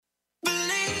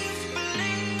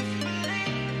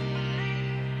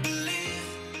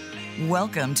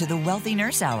Welcome to the Wealthy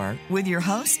Nurse Hour with your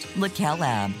host,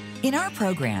 Elle. In our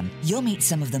program, you'll meet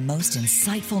some of the most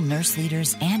insightful nurse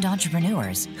leaders and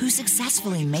entrepreneurs who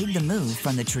successfully made the move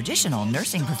from the traditional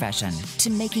nursing profession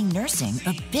to making nursing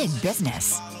a big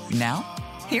business. Now,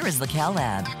 here is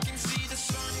Elle.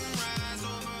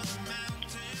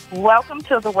 Welcome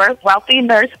to the Wealthy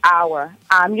Nurse Hour.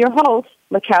 I'm your host,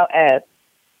 Elle.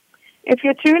 If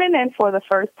you're tuning in for the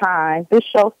first time, this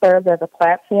show serves as a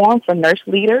platform for nurse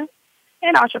leaders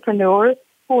and entrepreneurs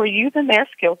who are using their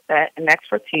skill set and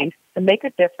expertise to make a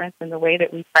difference in the way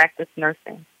that we practice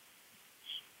nursing.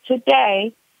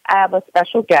 Today, I have a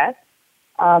special guest,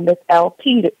 Ms. Elle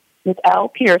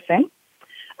Pierson.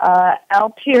 Elle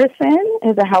Pierson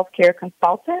is a healthcare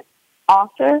consultant,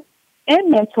 author, and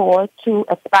mentor to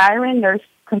aspiring nurse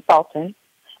consultants,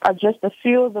 are just a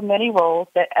few of the many roles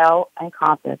that Elle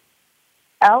encompasses.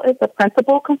 Elle is the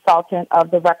principal consultant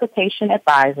of the Reputation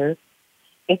Advisors,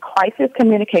 a crisis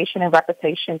communication and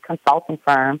reputation consulting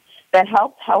firm that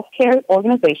helps healthcare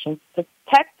organizations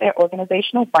protect their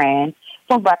organizational brand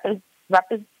from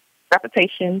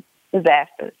reputation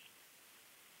disasters.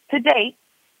 To date,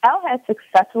 Elle has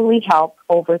successfully helped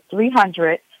over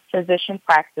 300 physician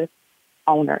practice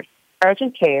owners,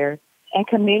 urgent care, and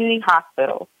community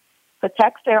hospitals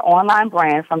protect their online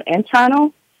brand from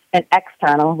internal and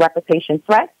external reputation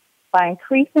threats by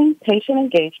increasing patient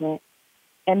engagement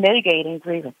and mitigating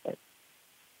grievances.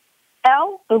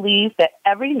 Elle believes that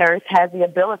every nurse has the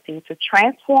ability to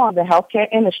transform the healthcare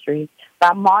industry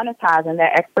by monetizing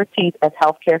their expertise as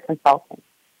healthcare consultants.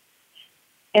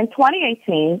 In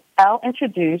 2018, Elle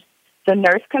introduced the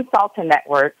Nurse Consultant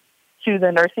Network to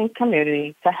the nursing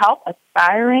community to help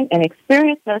aspiring and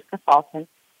experienced nurse consultants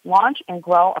launch and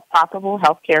grow a profitable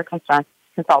healthcare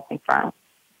consulting firm.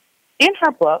 In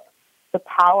her book, The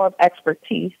Power of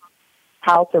Expertise,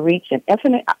 How to Reach an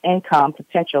Infinite Income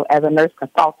Potential as a Nurse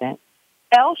Consultant,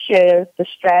 Elle shares the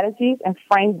strategies and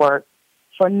framework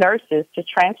for nurses to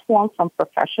transform from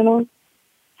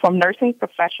nursing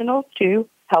professionals to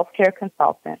healthcare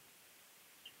consultants.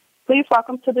 Please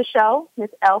welcome to the show, Ms.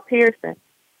 Elle Pierson.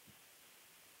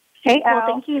 Hey, Elle. Well,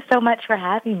 thank you so much for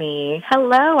having me.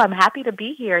 Hello, I'm happy to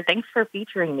be here. Thanks for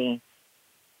featuring me.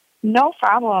 No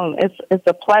problem. It's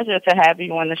a pleasure to have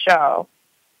you on the show.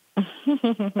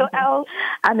 So, Elle,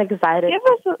 I'm excited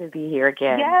to be here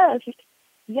again.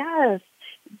 Yes.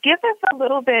 Give us a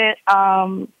little bit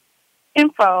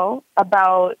info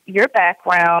about your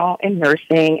background in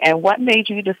nursing and what made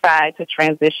you decide to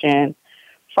transition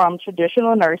from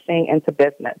traditional nursing into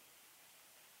business.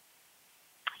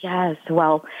 Yes,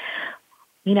 well,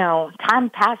 time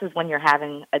passes when you're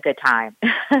having a good time.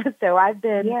 So I've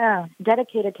been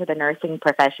dedicated to the nursing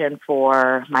profession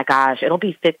for, it'll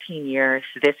be 15 years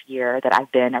this year that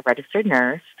I've been a registered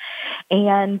nurse.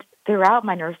 And throughout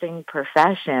my nursing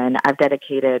profession, I've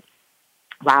dedicated,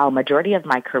 majority of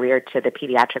my career to the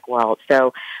pediatric world.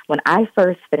 So when I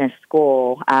first finished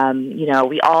school,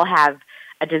 we all have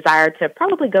a desire to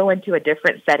probably go into a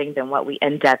different setting than what we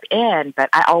end up in, but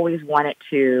I always wanted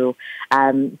to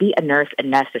be a nurse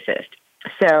anesthetist.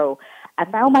 So I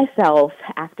found myself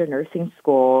after nursing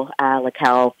school,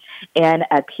 in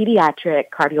a pediatric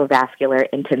cardiovascular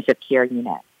intensive care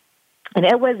unit. And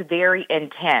it was very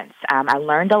intense. I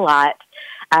learned a lot,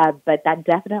 but that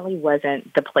definitely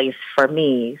wasn't the place for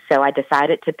me. So I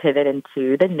decided to pivot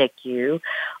into the NICU,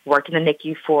 worked in the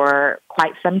NICU for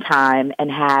quite some time, and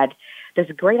had this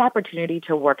great opportunity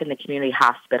to work in the community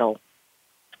hospital.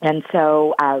 And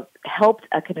so I helped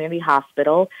a community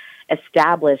hospital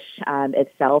establish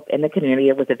itself in the community.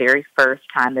 It was the very first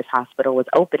time this hospital was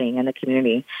opening in the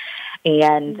community.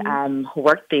 And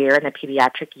worked there in the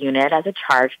pediatric unit as a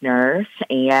charge nurse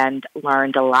and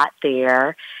learned a lot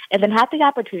there. And then had the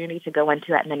opportunity to go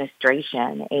into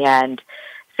administration. And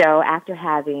so after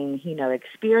having,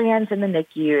 experience in the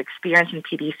NICU, experience in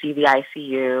PDC,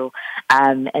 ICU,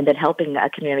 and then helping a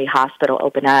community hospital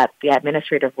open up, the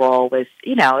administrative role was,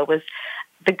 it was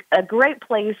a great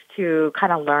place to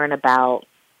kind of learn about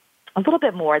a little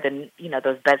bit more than,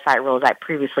 those bedside roles I'd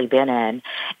previously been in.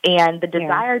 And the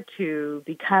desire to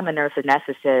become a nurse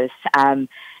anesthetist,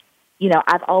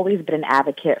 I've always been an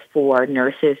advocate for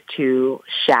nurses to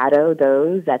shadow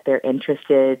those that they're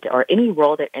interested or any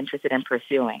role they're interested in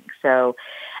pursuing. So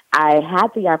I had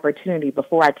the opportunity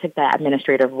before I took that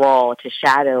administrative role to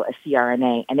shadow a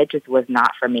CRNA, and it just was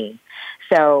not for me.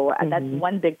 So that's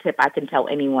one big tip I can tell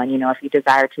anyone, if you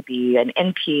desire to be an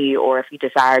NP or if you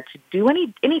desire to do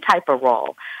any type of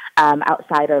role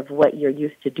outside of what you're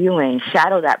used to doing,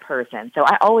 shadow that person. So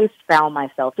I always found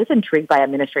myself just intrigued by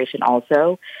administration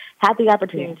also, had the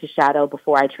opportunity to shadow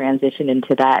before I transitioned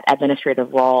into that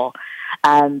administrative role.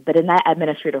 But in that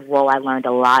administrative role, I learned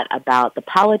a lot about the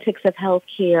politics of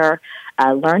healthcare.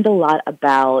 I learned a lot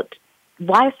about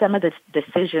why some of the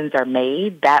decisions are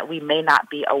made that we may not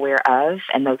be aware of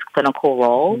in those clinical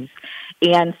roles.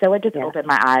 Mm-hmm. And so it just opened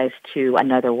my eyes to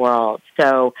another world.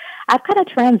 So I've kind of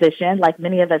transitioned like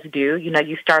many of us do. You know,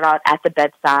 you start out at the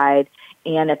bedside,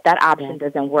 and if that option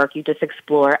doesn't work, you just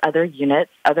explore other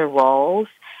units, other roles.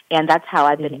 And that's how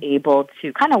I've been able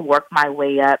to kind of work my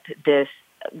way up this,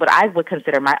 what I would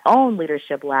consider my own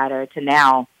leadership ladder to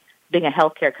now being a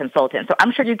healthcare consultant. So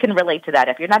I'm sure you can relate to that.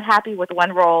 If you're not happy with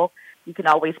one role, you can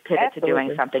always pivot to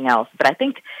doing something else. But I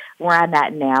think where I'm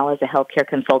at now as a healthcare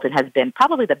consultant has been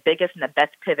probably the biggest and the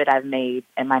best pivot I've made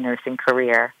in my nursing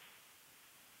career.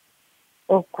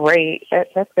 Oh, great.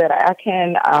 That's good. I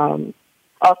can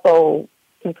also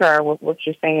concur with what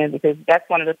you're saying, because that's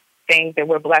one of the things that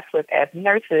we're blessed with as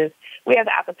nurses. We have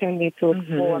the opportunity to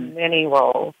explore many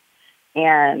roles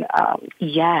and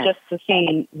just to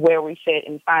see where we fit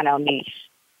and find our niche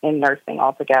in nursing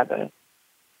altogether.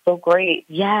 So great.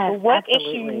 Yes, so what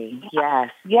absolutely. Issues,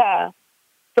 yes. Yeah.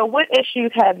 So what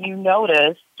issues have you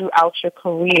noticed throughout your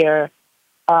career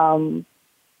that,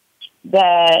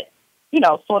 you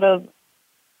know, sort of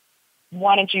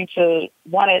led you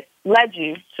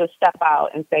to step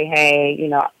out and say, hey, you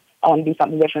know, I want to do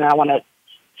something different. I want to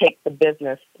take the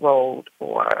business road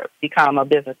or become a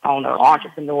business owner or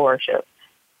entrepreneurship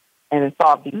and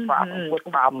solve these problems. What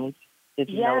problems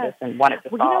did you notice and wanted to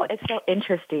solve? You know, it's so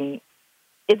interesting.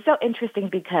 It's so interesting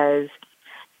because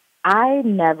I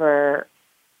never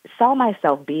saw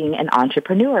myself being an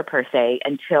entrepreneur per se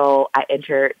until I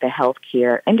entered the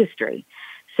healthcare industry.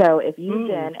 So if you've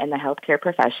been in the healthcare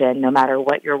profession, no matter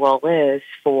what your role is,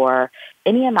 for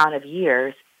any amount of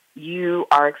years, you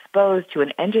are exposed to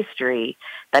an industry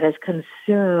that is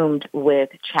consumed with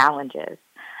challenges,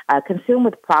 consumed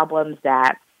with problems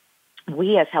that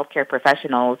we as healthcare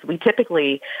professionals, we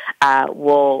typically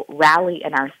will rally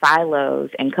in our silos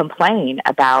and complain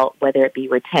about whether it be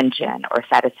retention or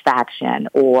satisfaction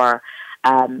or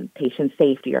patient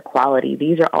safety or quality.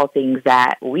 These are all things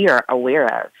that we are aware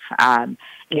of.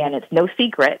 And it's no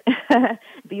secret.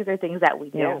 These are things that we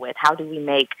deal with. How do we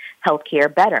make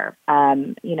healthcare better?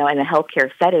 You know, in a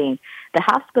healthcare setting, the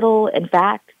hospital, in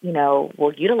fact, you know,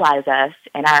 will utilize us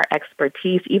and our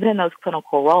expertise, even in those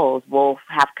clinical roles. We'll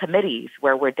have committees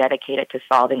where we're dedicated to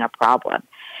solving a problem.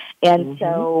 And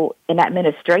so in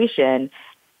administration,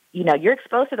 you know, you're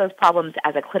exposed to those problems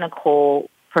as a clinical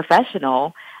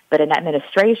professional, but in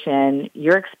administration,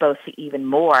 you're exposed to even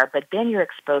more, but then you're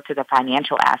exposed to the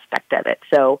financial aspect of it.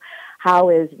 So how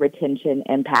is retention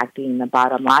impacting the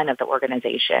bottom line of the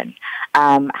organization?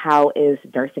 How is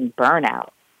nursing burnout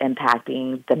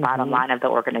impacting the bottom line of the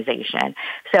organization?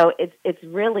 So it's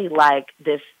really like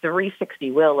this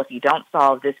 360 wheel. If you don't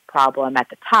solve this problem at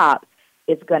the top,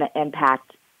 it's going to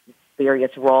impact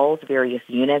various roles, various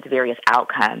units, various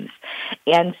outcomes.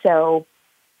 And so,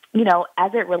 you know,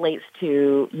 as it relates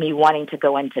to me wanting to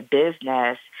go into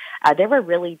business, there were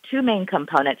really two main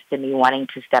components to me wanting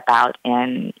to step out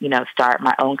and, you know, start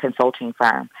my own consulting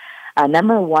firm.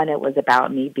 Number one, it was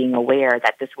about me being aware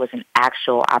that this was an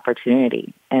actual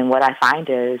opportunity. And what I find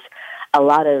is a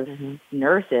lot of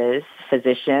nurses,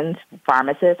 physicians,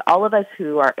 pharmacists, all of us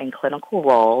who are in clinical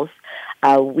roles,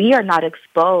 we are not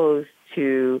exposed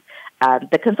to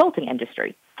the consulting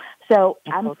industry. So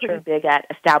I'm pretty big at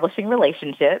establishing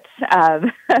relationships.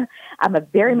 I'm a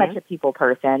very much a people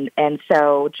person. And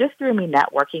so just through me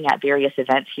networking at various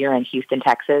events here in Houston,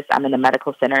 Texas, I'm in the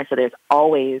medical center, so there's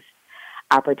always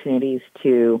opportunities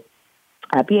to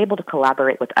be able to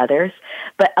collaborate with others.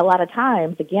 But a lot of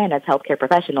times, again, as healthcare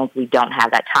professionals, we don't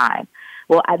have that time.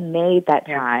 Well, I made that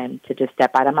time to just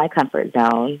step out of my comfort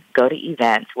zone, go to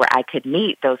events where I could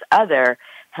meet those other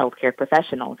healthcare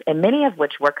professionals, and many of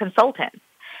which were consultants.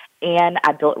 And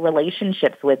I built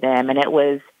relationships with them, and it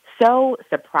was so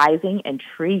surprising,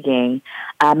 intriguing,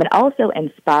 and also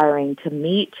inspiring to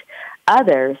meet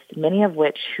others, many of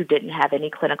which who didn't have any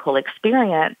clinical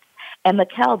experience. And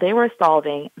Mikkel, they were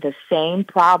solving the same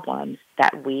problems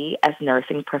that we as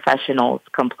nursing professionals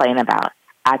complain about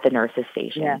at the nurses'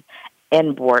 station,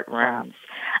 in boardrooms.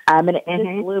 And it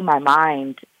just blew my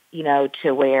mind, you know,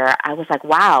 to where I was like,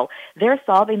 wow, they're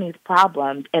solving these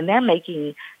problems, and they're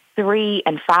making 3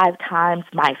 and 5 times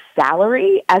my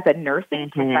salary as a nursing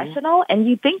professional. And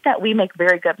you think that we make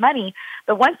very good money,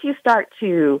 but once you start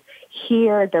to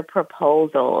hear the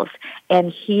proposals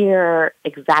and hear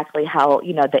exactly how,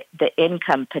 you know, the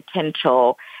income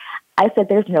potential, I said,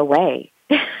 there's no way.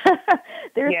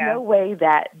 There's no way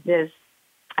that this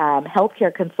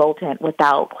healthcare consultant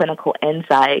without clinical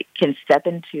insight can step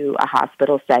into a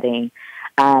hospital setting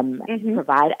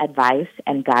provide advice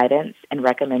and guidance and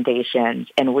recommendations,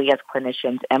 and we as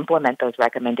clinicians implement those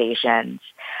recommendations.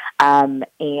 And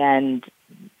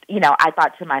I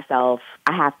thought to myself,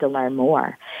 I have to learn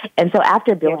more. And so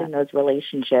after building those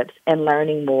relationships and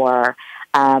learning more,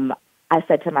 I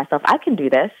said to myself, I can do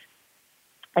this.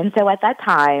 And so at that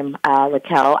time,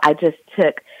 Laquel, I just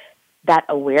took that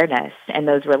awareness and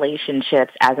those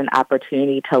relationships as an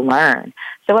opportunity to learn.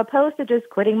 So opposed to just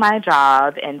quitting my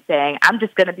job and saying, I'm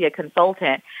just going to be a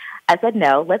consultant, I said,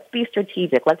 no, let's be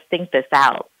strategic. Let's think this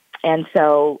out. And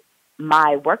so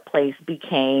my workplace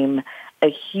became a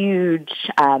huge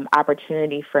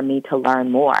opportunity for me to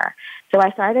learn more. So I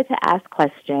started to ask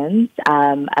questions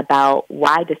about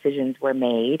why decisions were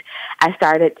made. I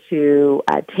started to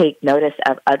take notice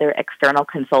of other external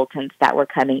consultants that were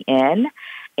coming in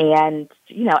and,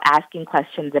 asking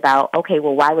questions about, okay,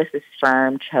 well, why was this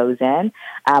firm chosen?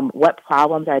 What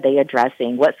problems are they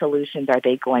addressing? What solutions are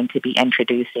they going to be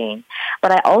introducing?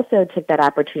 But I also took that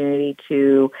opportunity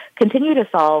to continue to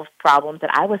solve problems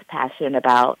that I was passionate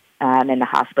about in the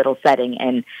hospital setting.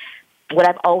 And what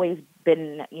I've always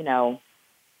been,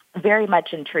 very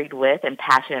much intrigued with and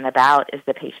passionate about is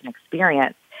the patient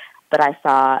experience. But I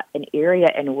saw an area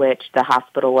in which the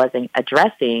hospital wasn't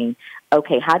addressing,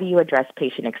 okay, how do you address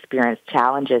patient experience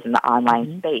challenges in the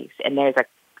online space? And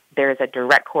there's a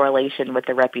direct correlation with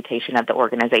the reputation of the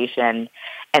organization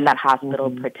and that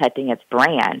hospital protecting its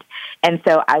brand. And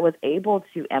so I was able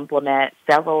to implement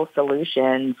several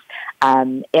solutions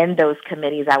in those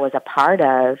committees I was a part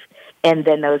of, and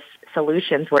then those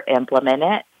solutions were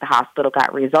implemented, the hospital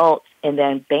got results, and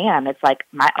then bam, it's like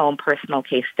my own personal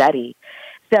case study.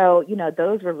 So,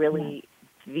 those were really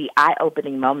the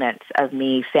eye-opening moments of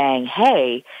me saying,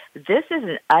 hey, this is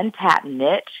an untapped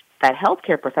niche that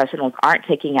healthcare professionals aren't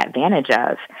taking advantage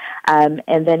of. And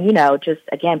then, just,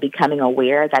 again, becoming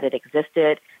aware that it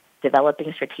existed,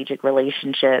 developing strategic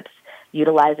relationships,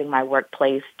 utilizing my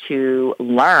workplace to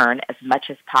learn as much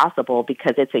as possible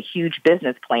because it's a huge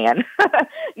business plan.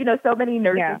 So many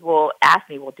nurses will ask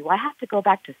me, well, do I have to go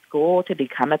back to school to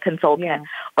become a consultant?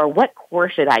 Or what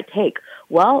course should I take?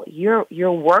 Well, you're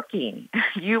working.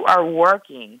 You are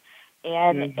working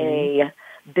in a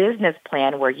business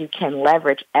plan where you can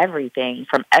leverage everything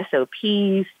from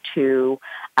SOPs to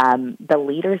the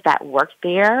leaders that work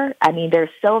there. I mean,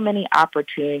 there's so many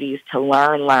opportunities to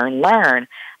learn.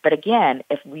 But again,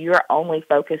 if you're only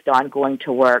focused on going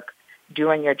to work,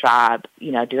 doing your job,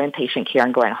 doing patient care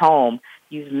and going home,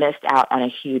 you've missed out on a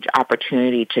huge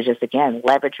opportunity to just, again,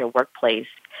 leverage your workplace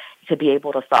to be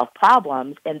able to solve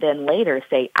problems and then later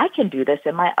say, I can do this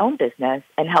in my own business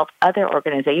and help other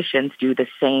organizations do the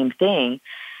same thing.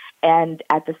 And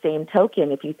at the same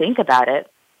token, if you think about it,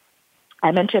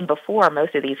 I mentioned before,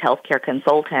 most of these healthcare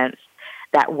consultants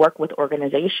that work with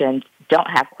organizations don't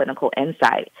have clinical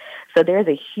insight. So there's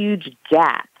a huge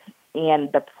gap in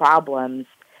the problems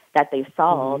that they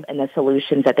solve and the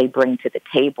solutions that they bring to the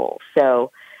table.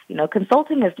 So,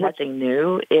 consulting is nothing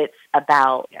new. It's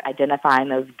about identifying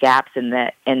those gaps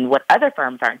in what other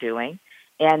firms aren't doing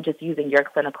and just using your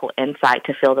clinical insight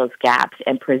to fill those gaps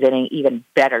and presenting even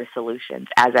better solutions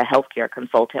as a healthcare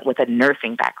consultant with a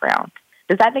nursing background.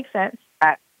 Does that make sense?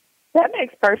 That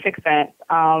makes perfect sense.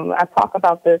 I talk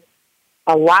about this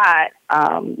a lot,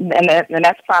 and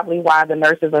that's probably why the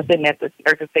nurses are sitting at the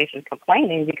nurses station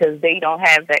complaining, because they don't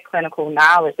have that clinical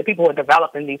knowledge. The people who are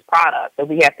developing these products that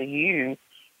we have to use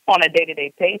on a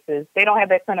day-to-day basis, they don't have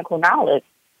that clinical knowledge,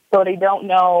 so they don't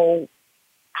know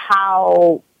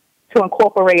how to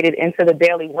incorporate it into the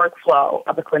daily workflow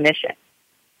of the clinician,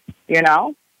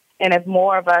 And if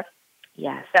more of us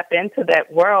step into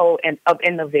that world of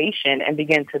innovation and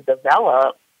begin to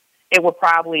develop, it will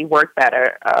probably work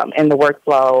better in the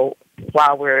workflow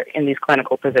while we're in these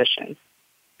clinical positions.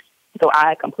 So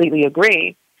I completely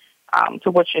agree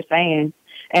to what you're saying.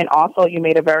 And also you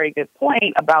made a very good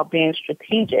point about being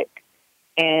strategic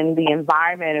in the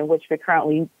environment in which we're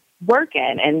currently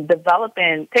working and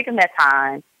taking that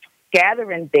time,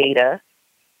 gathering data,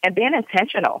 and being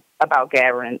intentional about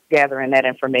gathering that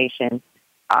information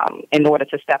in order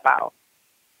to step out.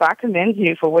 So I commend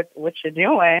you for what you're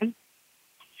doing.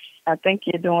 I think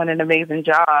you're doing an amazing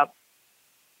job.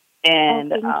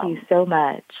 And thank you so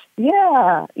much.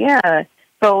 Yeah.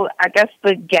 So I guess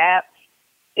the gap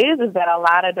is that a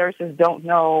lot of nurses don't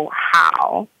know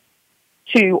how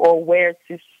to or where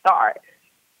to start.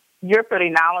 You're pretty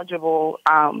knowledgeable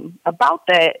about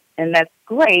that, and that's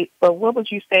great. But what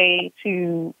would you say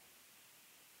to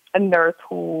a nurse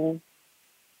who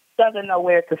doesn't know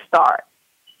where to start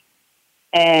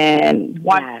and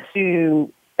wants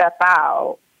to step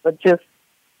out, but just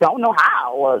don't know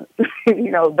how, or,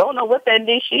 don't know what that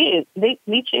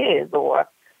niche is, or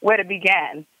where to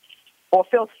begin, or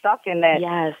feel stuck in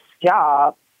that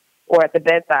job or at the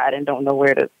bedside and don't know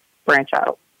where to branch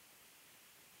out.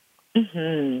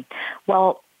 Mm-hmm.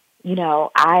 Well,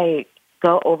 I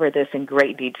go over this in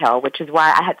great detail, which is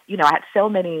why I had so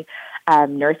many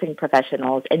nursing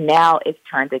professionals, and now it's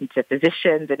turned into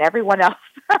physicians and everyone else.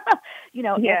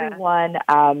 Everyone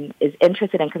is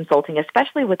interested in consulting,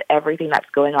 especially with everything that's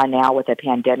going on now with the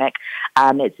pandemic.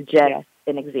 It's just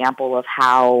an example of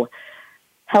how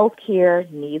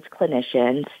healthcare needs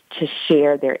clinicians to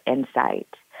share their insight.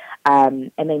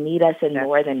 And they need us in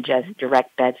more than just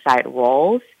direct bedside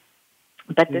roles.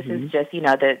 But this is just,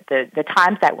 the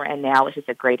times that we're in now is just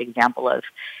a great example of,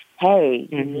 hey,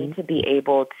 you need to be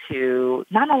able to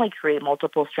not only create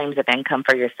multiple streams of income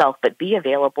for yourself, but be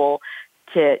available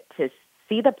to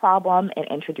see the problem and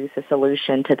introduce a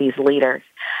solution to these leaders.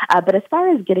 But as far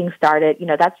as getting started,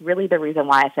 that's really the reason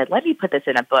why I said, let me put this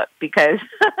in a book, because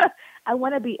I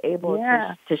want to be able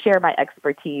to share my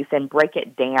expertise and break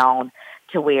it down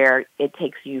to where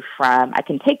I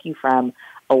can take you from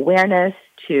awareness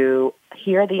to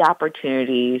here are the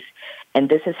opportunities, and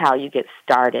this is how you get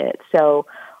started. So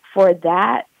for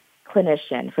that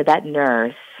clinician, for that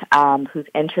nurse who's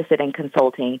interested in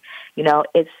consulting,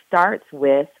 it starts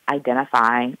with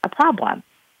identifying a problem.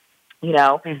 You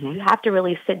have to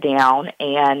really sit down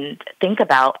and think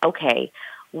about, okay,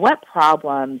 what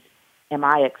problems am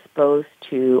I exposed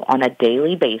to on a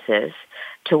daily basis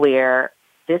to where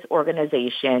this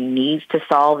organization needs to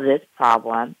solve this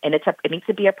problem, and it needs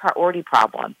to be a priority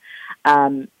problem.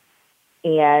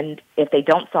 And if they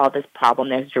don't solve this problem,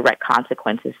 there's direct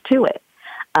consequences to it.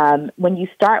 When you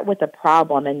start with a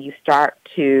problem and you start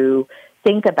to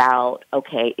think about,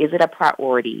 okay, is it a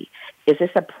priority? Is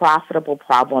this a profitable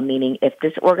problem? Meaning, if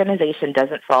this organization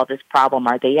doesn't solve this problem,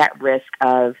 are they at risk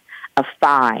of a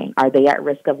fine? Are they at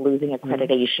risk of losing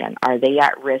accreditation? Are they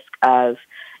at risk of,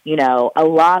 a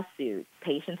lawsuit,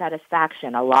 patient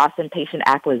satisfaction, a loss in patient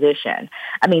acquisition?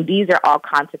 I mean, these are all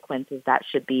consequences that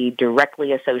should be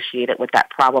directly associated with that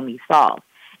problem you solve.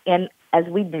 And as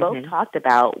we both talked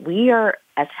about, we are,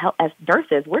 as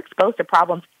nurses, we're exposed to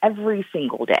problems every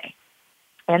single day.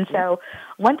 And so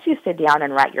once you sit down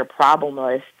and write your problem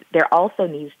list, there also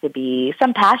needs to be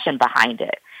some passion behind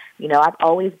it. I've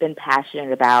always been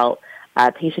passionate about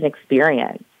patient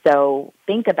experience. So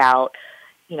think about,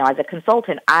 as a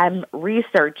consultant, I'm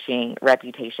researching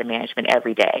reputation management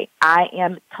every day. I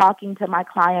am talking to my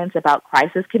clients about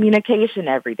crisis communication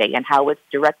every day and how it's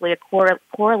directly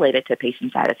correlated to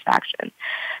patient satisfaction.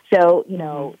 So,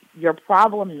 your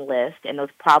problem list and those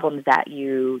problems that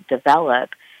you develop,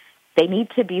 they need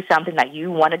to be something that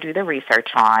you want to do the research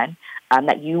on,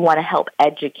 that you want to help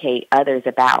educate others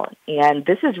about. And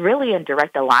this is really in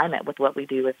direct alignment with what we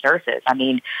do as nurses. I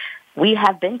mean, we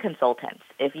have been consultants.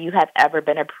 If you have ever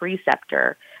been a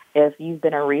preceptor, if you've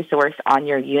been a resource on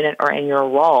your unit or in your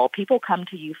role, people come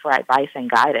to you for advice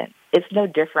and guidance. It's no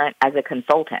different as a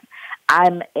consultant.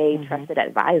 I'm a trusted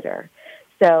advisor.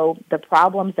 So the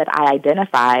problems that I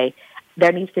identify,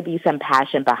 there needs to be some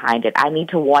passion behind it. I need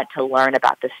to want to learn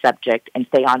about the subject and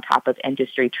stay on top of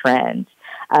industry trends.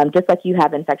 Just like you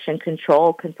have infection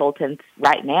control consultants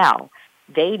right now,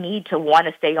 they need to want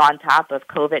to stay on top of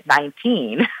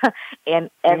COVID-19 and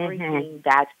everything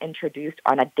that's introduced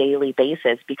on a daily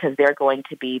basis, because they're going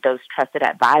to be those trusted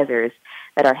advisors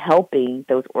that are helping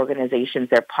those organizations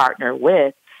they're partner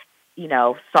with,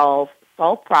 solve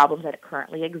problems that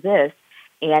currently exist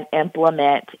and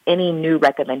implement any new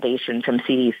recommendations from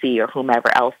CDC or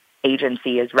whomever else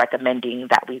agency is recommending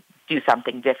that we do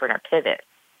something different or pivot.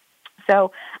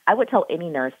 So I would tell any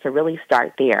nurse to really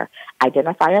start there.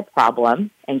 Identify a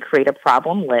problem and create a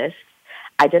problem list.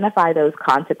 Identify those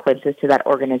consequences to that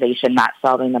organization not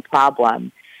solving the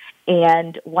problem.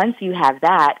 And once you have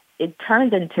that, it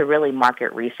turns into really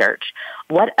market research.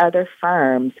 What other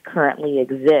firms currently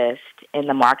exist in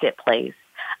the marketplace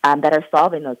that are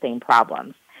solving those same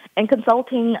problems? And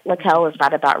consulting, Laquel, is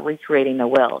not about recreating the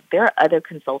wheel. There are other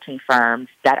consulting firms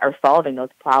that are solving those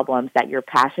problems that you're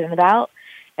passionate about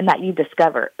and that you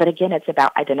discover. But again, it's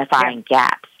about identifying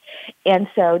gaps. And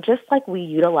so just like we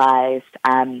utilize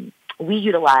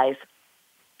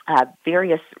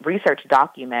various research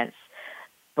documents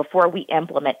before we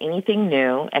implement anything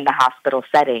new in the hospital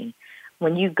setting,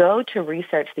 when you go to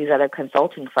research these other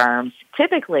consulting firms,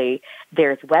 typically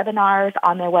there's webinars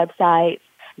on their websites.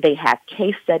 They have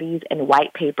case studies and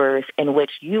white papers in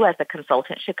which you as a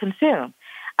consultant should consume.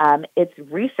 It's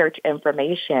research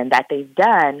information that they've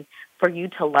done for you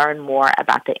to learn more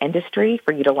about the industry,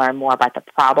 for you to learn more about the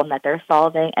problem that they're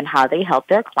solving and how they help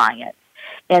their clients.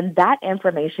 And that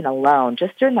information alone,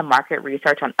 just doing the market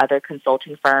research on other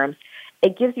consulting firms,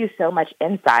 it gives you so much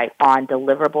insight on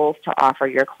deliverables to offer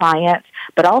your clients.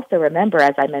 But also remember,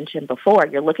 as I mentioned before,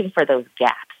 you're looking for those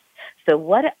gaps. So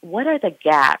what are the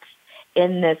gaps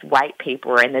in this white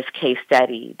paper, in this case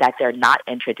study, that they're not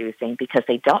introducing because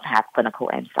they don't have clinical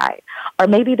insight? Or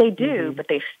maybe they do, but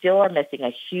they still are missing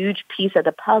a huge piece of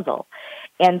the puzzle.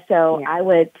 And so I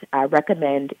would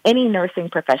recommend any nursing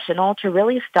professional to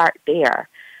really start there.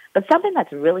 But something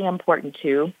that's really important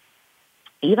too,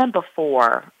 even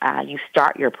before you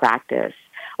start your practice,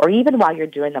 or even while you're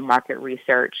doing the market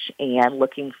research and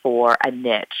looking for a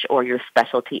niche or your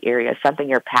specialty area, something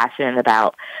you're passionate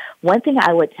about, one thing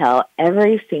I would tell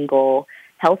every single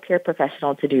healthcare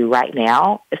professional to do right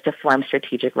now is to form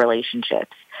strategic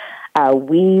relationships.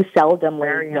 We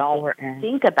seldomly don't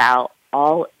think about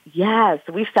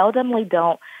we seldomly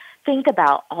don't think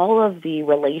about all of the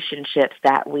relationships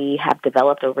that we have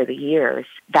developed over the years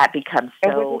that become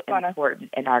so important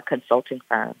in our consulting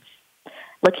firms.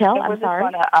 Laquel, I'm sorry.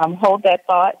 We're just going to hold that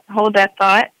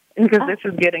thought, because this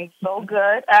is getting so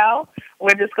good, Al.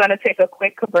 We're just going to take a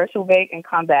quick commercial break and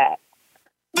come back.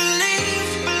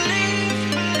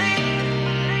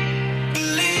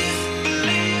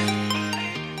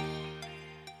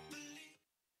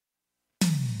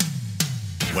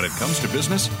 When it comes to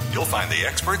business, you'll find the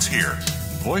experts here.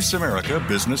 Voice America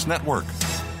Business Network.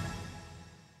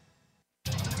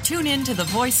 Tune in to the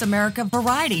Voice America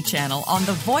Variety channel on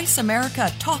the Voice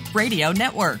America Talk Radio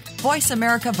Network. Voice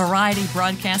America Variety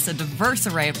broadcasts a diverse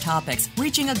array of topics,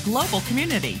 reaching a global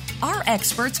community. Our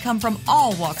experts come from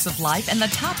all walks of life, and the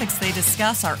topics they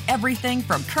discuss are everything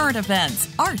from current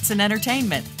events, arts and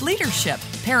entertainment, leadership,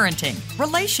 parenting,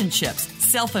 relationships,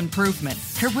 self-improvement,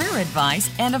 career advice,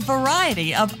 and a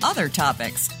variety of other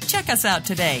topics. Check us out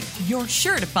today. You're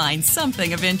sure to find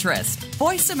something of interest.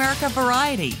 Voice America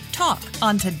Variety. Talk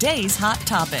on today's hot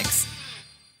topics.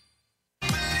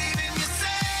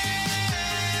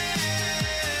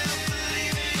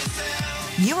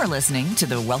 You are listening to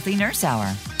the Wealthy Nurse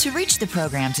Hour. To reach the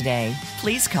program today,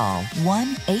 please call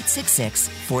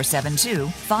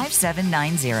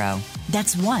 1-866-472-5790.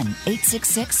 That's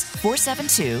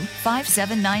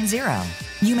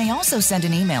 1-866-472-5790. You may also send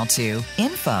an email to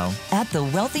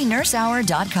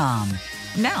info@thewealthynursehour.com.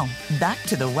 Now, back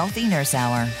to the Wealthy Nurse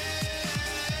Hour.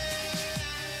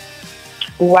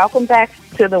 Welcome back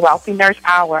to the Wealthy Nurse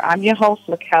Hour. I'm your host,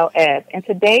 Laquel Ebb, and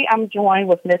today I'm joined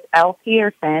with Miss Elle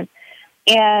Pierson.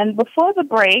 And before the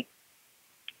break,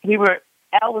 Elle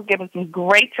was giving some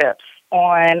great tips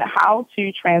on how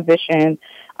to transition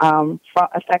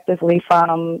effectively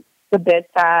from the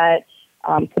bedside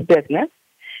to business.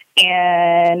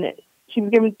 And she was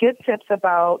giving good tips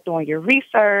about doing your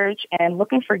research and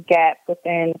looking for gaps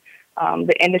within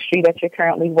the industry that you're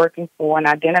currently working for and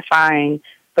identifying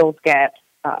those gaps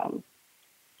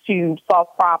to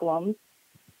solve problems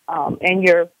in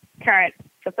your current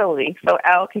facility. So,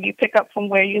 Elle, can you pick up from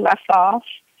where you left off?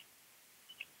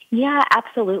 Yeah,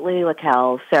 absolutely,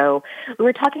 Laquel. So we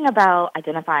were talking about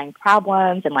identifying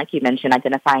problems and, like you mentioned,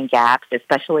 identifying gaps,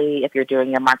 especially if you're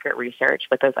doing your market research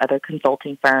with those other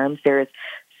consulting firms. There's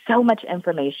so much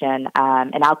information,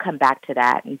 and I'll come back to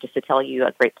that and just to tell you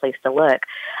a great place to look.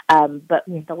 But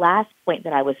the last point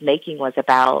that I was making was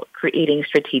about creating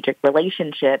strategic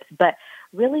relationships, but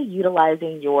really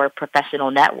utilizing your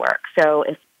professional network. So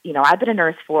if I've been a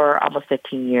nurse for almost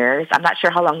 15 years. I'm not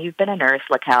sure how long you've been a nurse,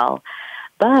 Laquel,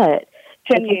 but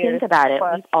 10 if years. you think about it,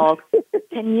 we've all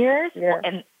 10 years, Yeah.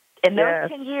 and in those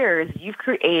 10 years, you've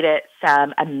created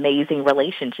some amazing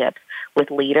relationships with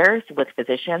leaders, with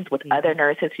physicians, with other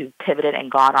nurses who've pivoted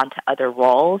and gone on to other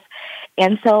roles.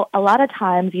 And so a lot of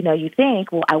times, you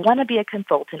think, well, I want to be a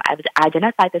consultant. I've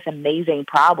identified this amazing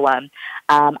problem.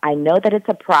 I know that it's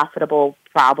a profitable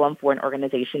problem for an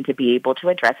organization to be able to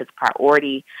address its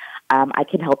priority. I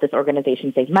can help this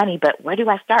organization save money, but where do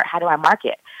I start? How do I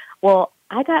market? Well,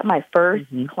 I got my first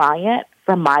client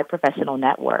from my professional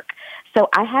network. So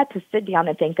I had to sit down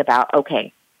and think about,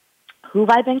 okay, who have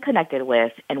I been connected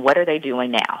with and what are they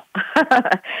doing now?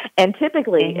 And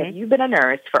typically, if you've been a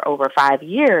nurse for over 5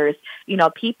 years,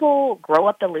 people grow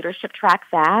up the leadership track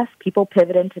fast. People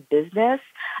pivot into business.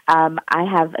 I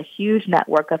have a huge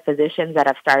network of physicians that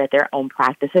have started their own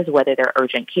practices, whether they're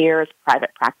urgent cares,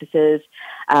 private practices.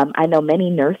 I know many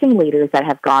nursing leaders that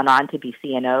have gone on to be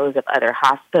CNOs of other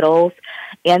hospitals.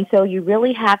 And so you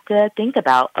really have to think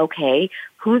about, okay,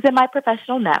 who's in my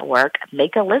professional network,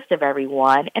 make a list of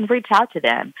everyone, and reach out to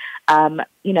them.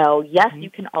 Yes, you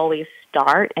can always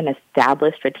start and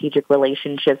establish strategic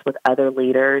relationships with other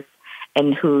leaders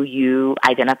and who you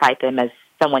identify them as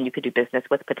someone you could do business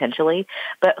with potentially,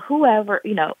 but whoever,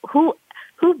 who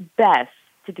best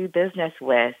to do business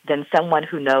with than someone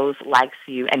who knows, likes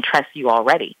you, and trusts you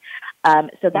already.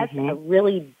 So that's a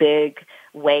really big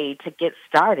way to get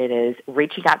started, is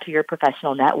reaching out to your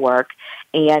professional network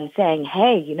and saying,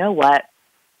 hey, you know what?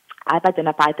 I've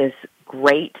identified this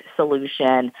great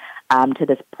solution to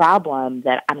this problem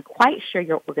that I'm quite sure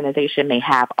your organization may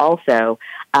have also.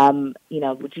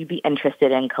 Would you be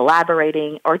interested in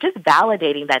collaborating or just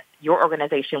validating that your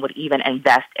organization would even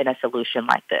invest in a solution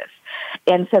like this?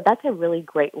 And so that's a really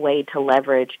great way to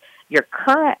leverage your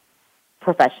current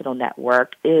professional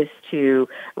network, is to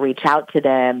reach out to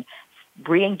them,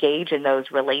 re-engage in those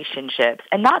relationships,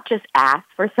 and not just ask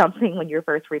for something when you're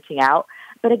first reaching out,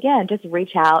 but again, just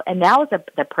reach out. And now is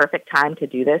the perfect time to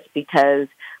do this because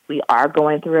we are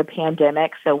going through a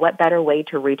pandemic. So what better way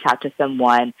to reach out to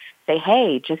someone, say,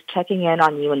 hey, just checking in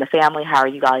on you and the family. How are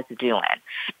you guys doing?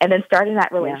 And then starting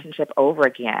that relationship over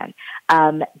again.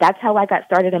 That's how I got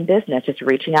started in business, just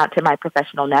reaching out to my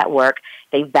professional network.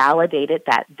 They validated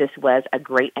that this was a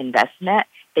great investment.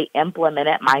 They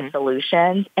implemented my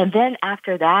solutions. And then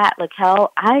after that, Laquel,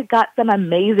 I got some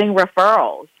amazing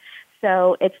referrals.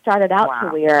 So it started out to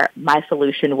where my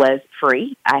solution was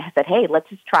free. I said, hey, let's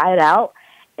just try it out.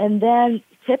 And then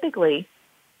typically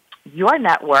your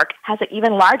network has an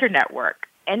even larger network.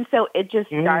 And so it just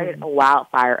started a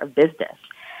wildfire of business.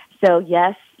 So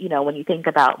yes, when you think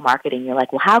about marketing, you're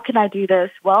like, well, how can I do this?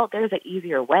 Well, there's an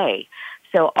easier way.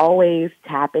 So always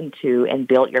tap into and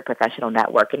build your professional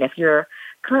network. And if you're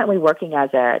currently working as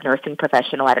a nursing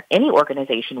professional at any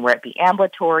organization, where it be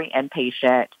ambulatory,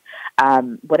 inpatient,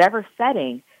 whatever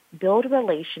setting, build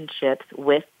relationships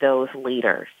with those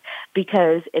leaders,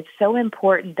 because it's so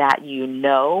important that you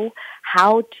know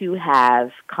how to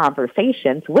have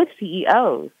conversations with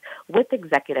CEOs, with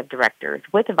executive directors,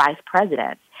 with vice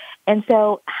presidents. And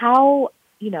so how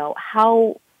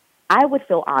I would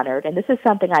feel honored, and this is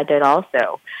something I did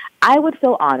also, I would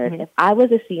feel honored if I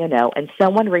was a CNO and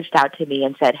someone reached out to me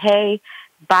and said, hey,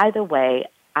 by the way,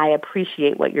 I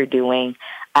appreciate what you're doing.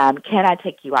 Can I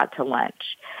take you out to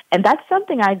lunch? And that's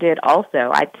something I did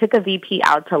also. I took a VP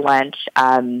out to lunch,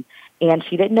 and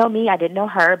she didn't know me. I didn't know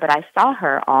her, but I saw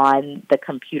her on the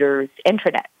computer's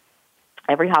intranet.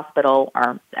 Every hospital,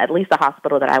 or at least the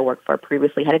hospital that I worked for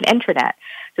previously, had an intranet.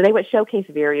 So they would showcase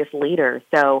various leaders.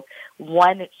 So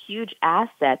one huge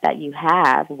asset that you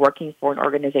have working for an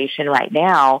organization right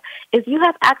now is you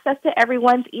have access to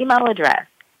everyone's email address.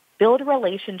 Build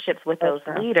relationships with those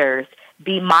leaders.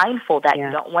 Be mindful that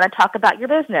you don't want to talk about your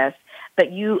business,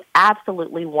 but you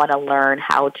absolutely want to learn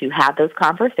how to have those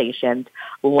conversations,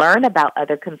 learn about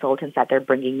other consultants that they're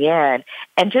bringing in,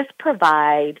 and just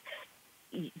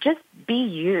be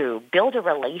you, build a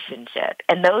relationship.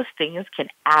 And those things can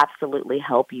absolutely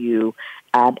help you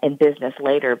in business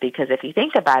later, because if you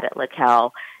think about it,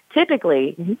 Laquel,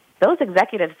 typically those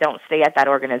executives don't stay at that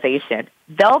organization.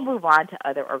 They'll move on to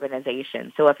other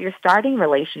organizations. So if you're starting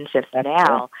relationships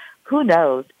now, who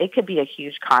knows, it could be a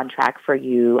huge contract for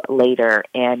you later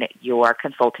in your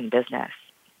consulting business.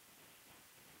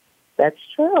 That's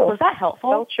true. Was that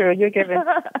helpful? So true.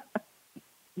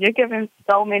 You're giving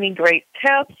so many great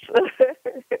tips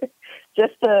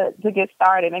just to get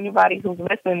started. Anybody who's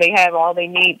listening, they have all they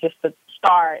need just to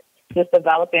start just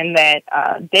developing that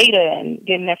data and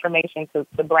getting information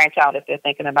to branch out if they're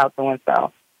thinking about doing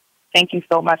so. Thank you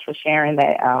so much for sharing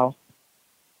that, Al.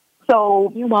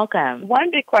 So you're welcome.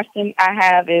 One big question I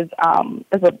have is,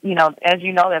 as you know,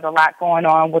 there's a lot going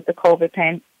on with the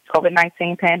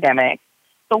COVID-19 pandemic.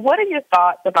 So what are your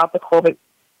thoughts about the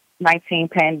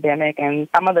COVID-19 pandemic and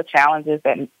some of the challenges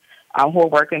that some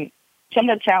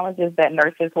of the challenges that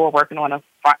nurses who are working on the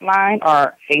front line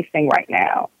are facing right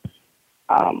now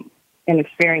and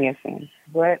experiencing?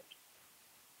 What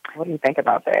do you think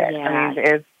about that? Yeah. I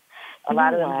mean, a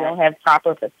lot of them don't have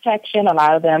proper protection. A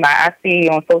lot of them I see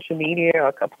on social media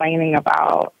are complaining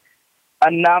about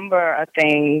a number of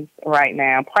things right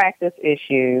now, practice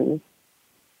issues,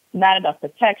 not enough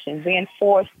protection, being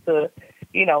forced to,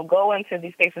 go into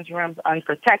these patients' rooms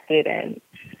unprotected, and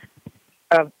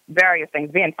various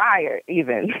things, being fired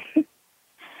even.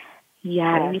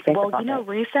 Yeah. Well,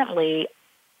 recently,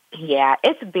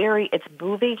 it's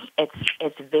moving.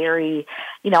 It's very,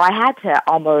 I had to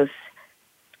almost,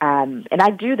 and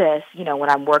I do this, when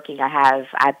I'm working, I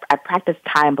practice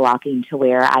time blocking to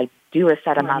where I do a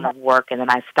set amount of work and then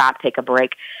I stop, take a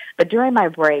break. But during my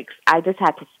breaks, I just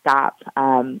had to stop,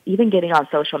 even getting on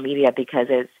social media, because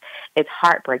it's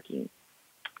heartbreaking.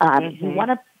 You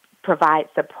want to provide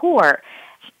support,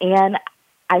 and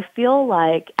I feel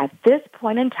like at this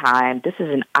point in time, this is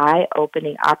an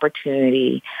eye-opening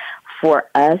opportunity for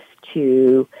us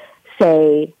to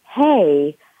say,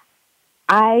 hey,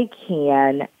 I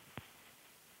can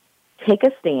take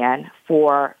a stand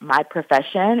for my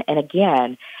profession and,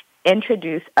 again,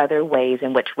 introduce other ways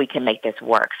in which we can make this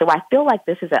work. So I feel like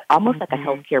this is almost like a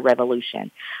healthcare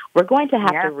revolution. We're going to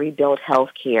have to rebuild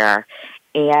healthcare,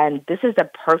 and this is a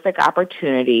perfect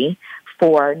opportunity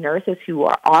for nurses who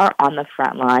are on the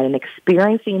front line and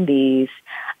experiencing these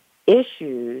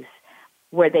issues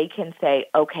where they can say,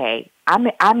 okay,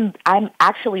 I'm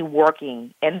actually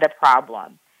working in the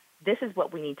problem. This is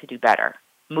what we need to do better.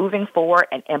 Moving forward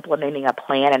and implementing a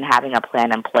plan and having a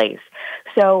plan in place.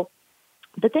 So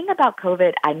the thing about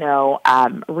COVID, I know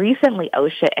recently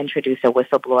OSHA introduced a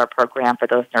whistleblower program for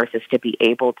those nurses to be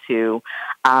able to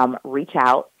reach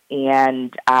out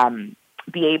and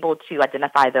be able to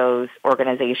identify those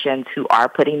organizations who are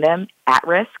putting them at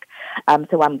risk.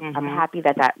 So I'm happy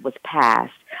that was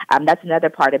passed. That's another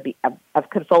part of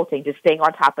consulting, just staying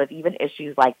on top of even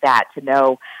issues like that to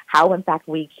know how, in fact,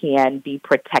 we can be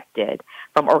protected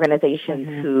from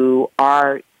organizations who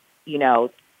are,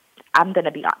 I'm going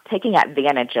to be taking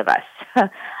advantage of us.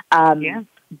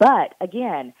 But,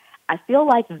 again, I feel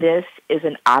like this is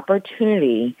an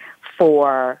opportunity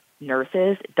for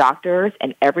nurses, doctors,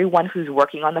 and everyone who's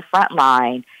working on the front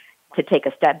line to take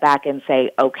a step back and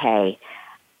say, okay,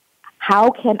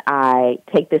 how can I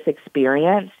take this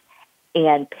experience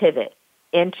and pivot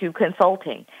into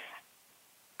consulting?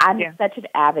 I'm such an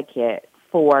advocate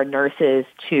for nurses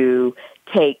to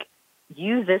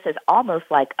use this as almost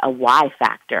like a why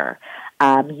factor,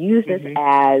 use this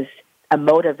as a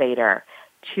motivator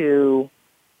to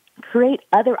create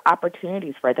other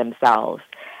opportunities for themselves.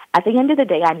 At the end of the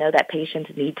day, I know that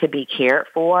patients need to be cared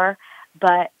for,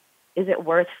 but is it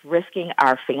worth risking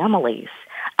our families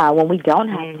when we don't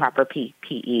have proper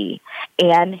PPE?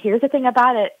 And here's the thing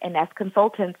about it, and as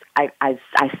consultants, I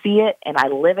see it and I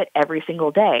live it every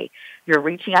single day. You're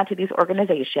reaching out to these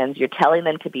organizations. You're telling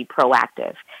them to be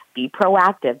proactive. Be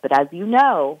proactive. But as you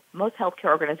know, most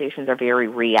healthcare organizations are very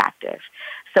reactive.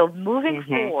 So moving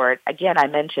forward, again, I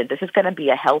mentioned this is going to be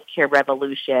a healthcare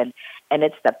revolution, and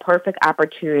it's the perfect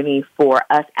opportunity for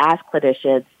us as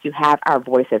clinicians to have our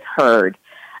voices heard,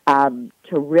 to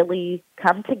really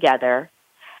come together.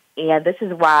 And this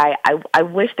is why I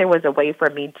wish there was a way for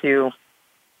me to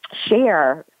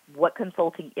share what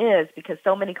consulting is, because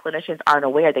so many clinicians aren't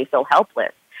aware. They feel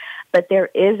helpless. But there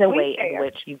is a way in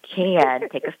which you can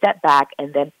take a step back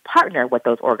and then partner with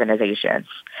those organizations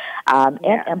and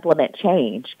implement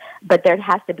change. But there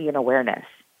has to be an awareness.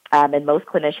 And most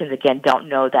clinicians, again, don't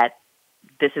know that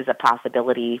this is a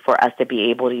possibility for us to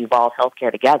be able to evolve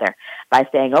healthcare together by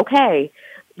saying, okay,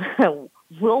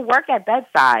 we'll work at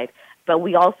bedside, but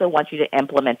we also want you to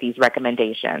implement these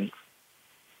recommendations.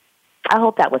 I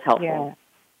hope that was helpful. Yeah.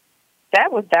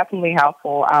 That was definitely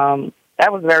helpful.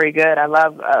 That was very good. I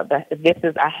love that this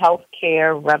is a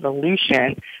healthcare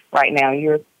revolution right now.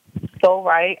 You're so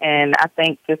right, and I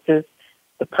think this is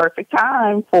the perfect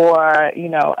time for,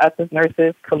 us as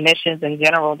nurses, clinicians in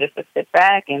general, just to sit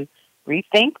back and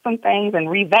rethink some things and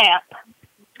revamp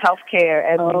healthcare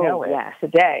as we know it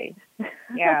today.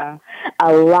 Yeah.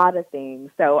 A lot of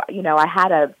things. So, I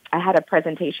had a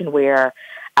presentation where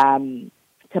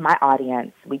to my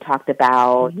audience, we talked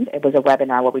about, it was a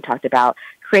webinar where we talked about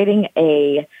creating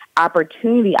a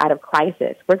opportunity out of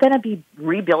crisis. We're going to be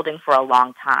rebuilding for a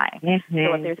long time. So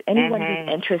if there's anyone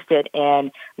who's interested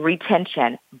in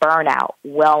retention, burnout,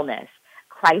 wellness,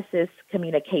 crisis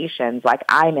communications like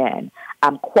I'm in,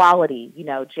 quality,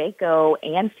 JACO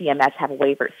and CMS have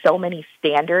wavered so many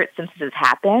standards since this has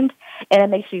happened. And it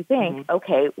makes you think,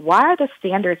 okay, why are the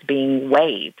standards being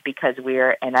waived? Because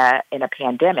we're in a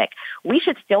pandemic. We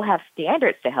should still have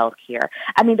standards to healthcare.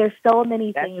 I mean, there's so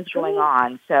many things going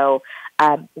on. So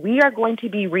we are going to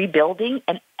be rebuilding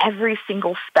in every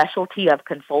single specialty of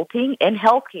consulting in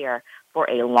healthcare for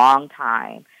a long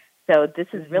time. So this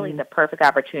is really the perfect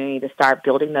opportunity to start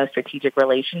building those strategic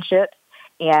relationships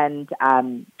and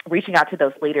reaching out to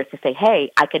those leaders to say, hey,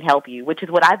 I can help you, which is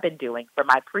what I've been doing for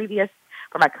my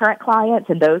current clients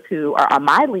and those who are on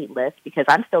my lead list, because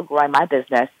I'm still growing my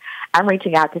business. I'm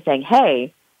reaching out to saying,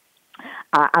 hey,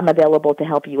 I'm available to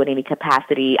help you in any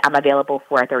capacity. I'm available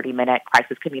for a 30-minute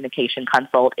crisis communication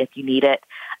consult if you need it.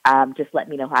 Just let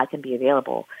me know how I can be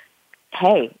available.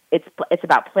 Hey, it's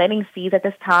about planting seeds at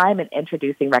this time and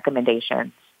introducing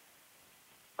recommendations.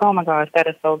 Oh my gosh, that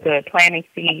is so good. Planting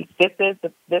seeds. This is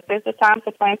the time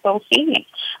to plant those seeds.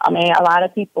 I mean, a lot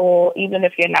of people, even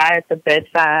if you're not at the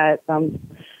bedside, some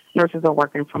nurses are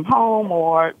working from home,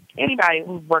 or anybody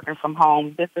who's working from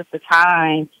home. This is the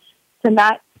time to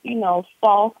not,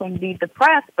 sulk and be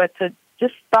depressed, but to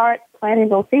just start planting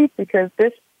those seeds because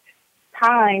this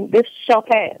shall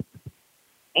pass.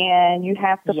 And you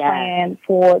have to plan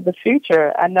for the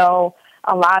future. I know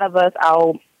a lot of us,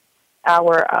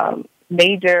 our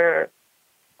major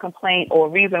complaint or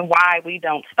reason why we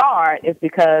don't start is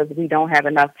because we don't have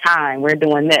enough time. We're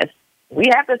doing this. We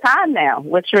have the time now.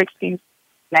 What's your excuse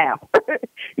now?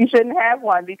 You shouldn't have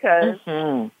one because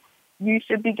you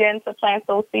should begin to plant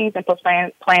those seeds and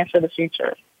plan for the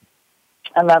future.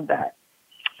 I love that.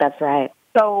 That's right.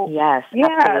 So, yes,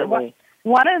 absolutely.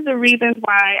 One of the reasons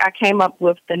why I came up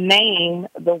with the name,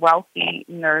 the Wealthy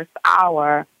Nurse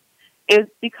Hour, is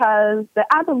because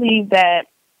I believe that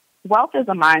wealth is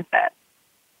a mindset.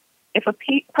 If a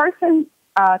person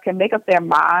can make up their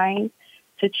mind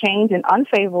to change an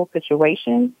unfavorable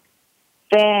situation,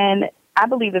 then I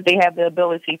believe that they have the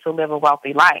ability to live a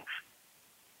wealthy life.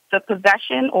 The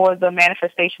possession or the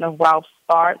manifestation of wealth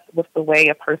starts with the way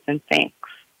a person thinks.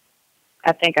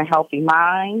 I think a healthy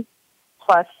mind,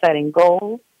 plus setting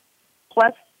goals,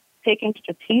 plus taking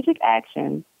strategic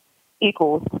action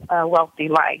equals a wealthy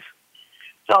life.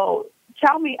 So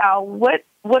tell me, what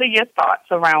are your thoughts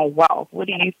around wealth? What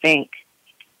do you think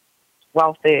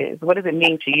wealth is? What does it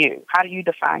mean to you? How do you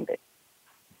define it?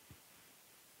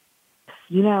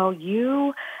 You know,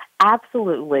 you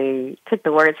absolutely took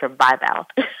the words from my mouth.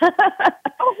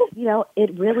 You know,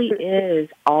 it really is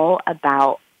all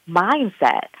about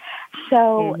mindset.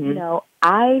 So, you know,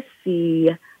 I see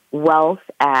wealth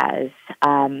as,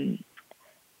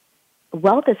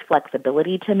 wealth is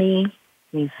flexibility to me.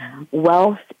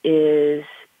 Wealth is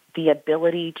the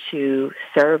ability to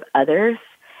serve others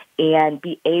and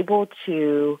be able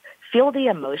to feel the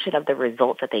emotion of the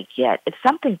results that they get. It's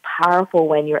something powerful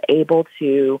when you're able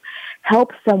to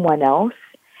help someone else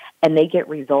and they get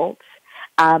results.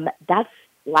 That's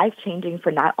life-changing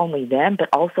for not only them, but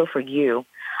also for you.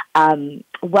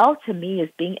 Wealth to me is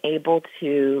being able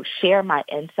to share my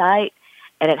insight,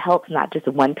 and it helps not just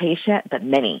one patient, but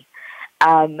many.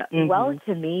 Wealth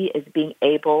to me is being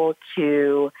able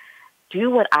to do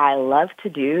what I love to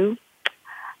do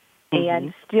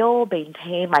and still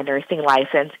maintain my nursing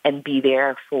license and be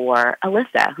there for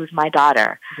Alyssa, who's my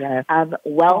daughter. Yes.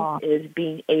 Wealth is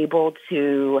being able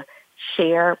to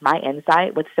share my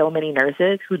insight with so many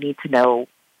nurses who need to know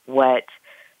what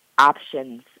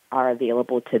options are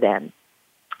available to them.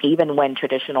 Even when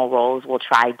traditional roles will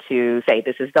try to say,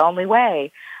 this is the only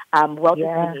way, wealth is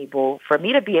being able for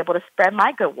me to be able to spread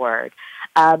my good word.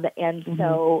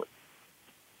 So,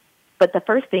 but the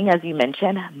first thing, as you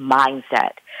mentioned,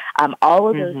 mindset. All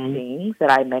of those things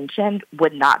that I mentioned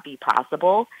would not be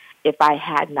possible if I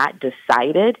had not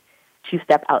decided to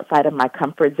step outside of my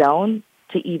comfort zone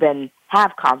to even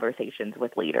have conversations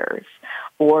with leaders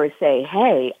or say,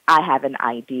 hey, I have an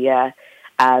idea.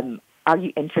 Are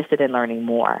you interested in learning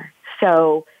more?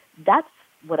 So that's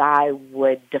what I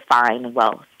would define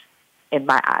wealth in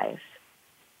my eyes.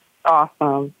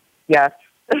 Awesome. Yes.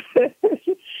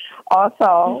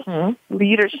 Also,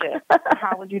 leadership.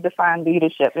 How would you define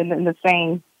leadership? In the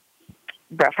same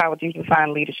breath, how would you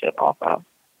define leadership also?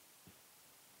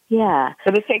 Yeah.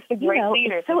 So it takes a great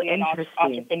leader so to be an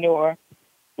entrepreneur.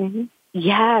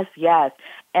 Yes, yes.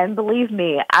 And believe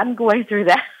me, I'm going through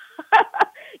that.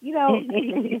 You know,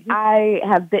 I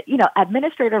have been,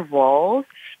 administrative roles,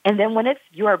 and then when it's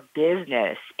your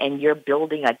business and you're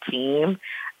building a team,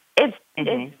 it's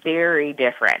very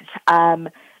different.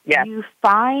 You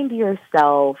find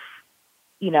yourself,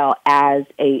 as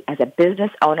a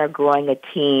business owner growing a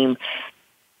team.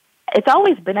 It's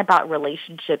always been about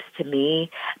relationships to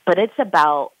me, but it's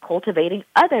about cultivating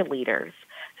other leaders.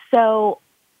 So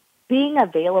being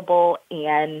available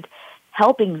and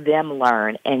helping them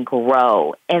learn and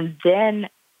grow, and then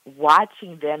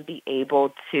watching them be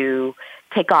able to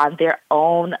take on their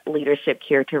own leadership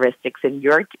characteristics in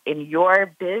your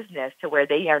business to where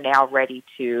they are now ready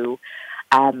to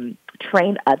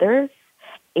train others.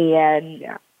 And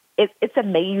it's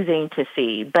amazing to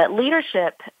see. But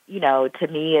leadership, to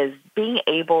me is being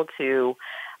able to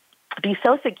be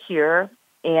so secure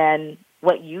in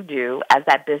what you do as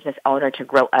that business owner to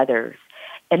grow others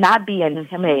and not be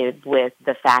intimidated with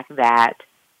the fact that,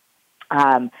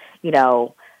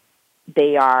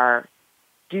 they are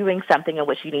doing something in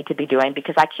which you need to be doing.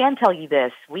 Because I can tell you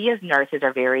this, we as nurses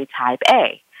are very type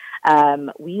A.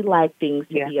 We like things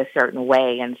to be a certain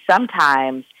way, and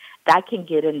sometimes that can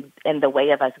get in the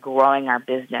way of us growing our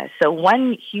business. So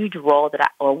one huge role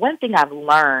one thing I've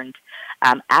learned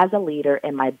as a leader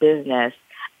in my business,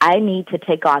 I need to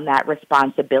take on that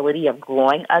responsibility of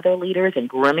growing other leaders and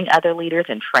grooming other leaders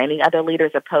and training other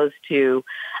leaders opposed to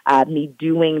me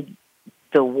doing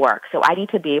the work. So I need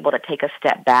to be able to take a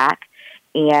step back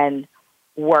and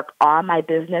work on my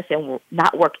business and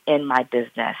not work in my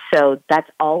business. So that's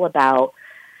all about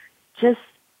just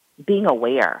being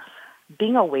aware,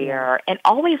 and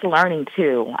always learning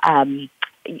too.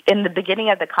 In the beginning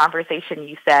of the conversation,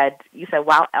 you said,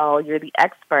 wow, Elle, you're the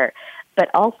expert. But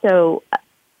also,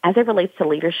 as it relates to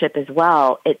leadership as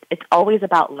well, it's always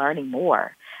about learning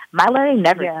more. My learning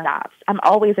never stops. I'm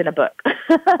always in a book.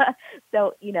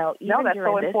 So, even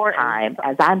during this time,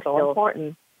 as I'm so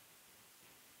important.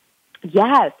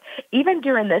 Yes. Even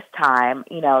during this time,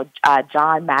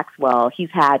 John Maxwell,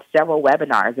 he's had several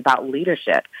webinars about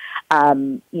leadership.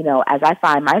 As I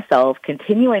find myself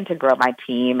continuing to grow my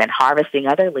team and harvesting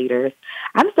other leaders,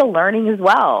 I'm still learning as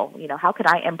well. How can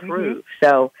I improve?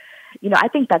 So, I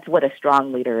think that's what a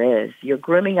strong leader is. You're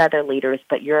grooming other leaders,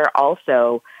 but you're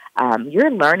also, you're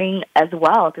learning as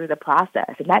well through the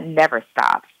process, and that never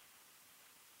stops.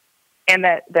 And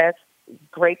that's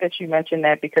great that you mentioned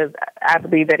that, because I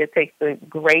believe that it takes a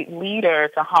great leader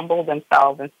to humble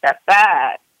themselves and step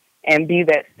back and be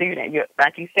that student.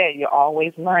 Like you said, you're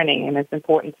always learning, and it's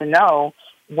important to know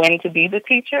when to be the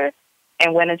teacher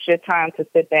and when it's your time to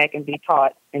sit back and be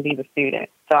taught and be the student.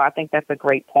 So I think that's a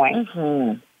great point.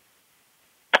 Mm-hmm.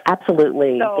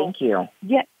 Absolutely. Thank you.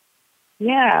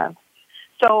 Yeah.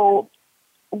 So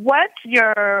what's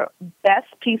your best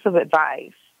piece of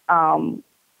advice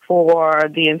for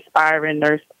the inspiring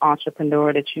nurse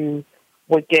entrepreneur that you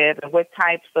would give, and what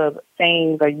types of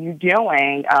things are you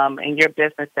doing in your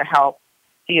business to help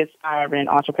the aspiring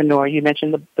entrepreneur? You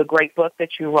mentioned the great book that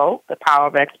you wrote, The Power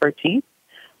of Expertise,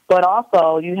 but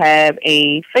also you have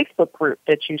a Facebook group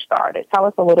that you started. Tell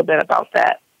us a little bit about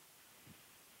that.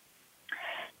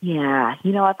 Yeah,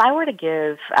 if I were to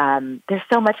give, there's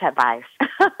so much advice.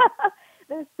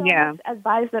 There's so much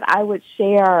advice that I would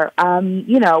share,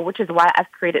 which is why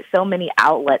I've created so many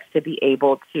outlets to be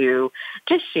able to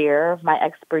just share my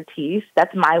expertise.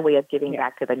 That's my way of giving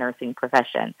back to the nursing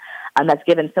profession. That's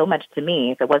given so much to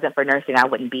me. If it wasn't for nursing, I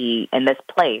wouldn't be in this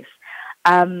place.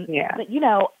 But,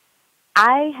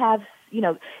 I have,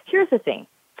 here's the thing.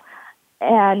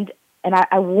 And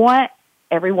I want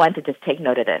everyone to just take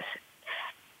note of this.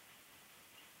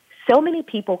 So many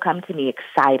people come to me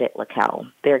excited,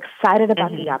 Laquel. They're excited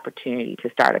about the opportunity to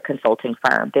start a consulting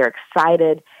firm. They're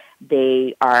excited.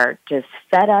 They are just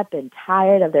fed up and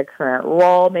tired of their current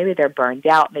role. Maybe they're burned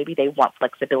out. Maybe they want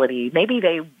flexibility. Maybe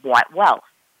they want wealth.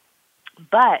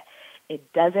 But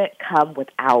it doesn't come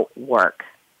without work.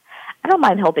 I don't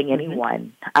mind helping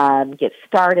anyone get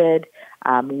started,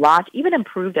 launch, even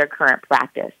improve their current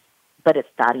practice. But it's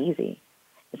not easy.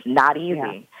 It's not easy.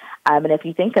 Yeah. And if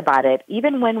you think about it,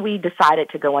 even when we decided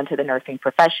to go into the nursing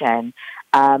profession,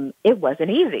 it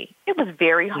wasn't easy. It was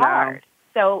very hard.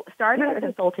 So starting a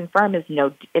consulting firm is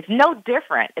no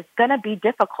different. It's going to be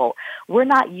difficult. We're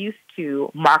not used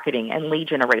to marketing and lead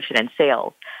generation and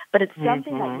sales, but it's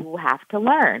something that you will have to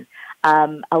learn.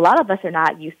 A lot of us are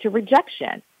not used to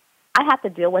rejection. I have to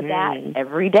deal with that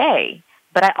every day.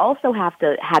 But I also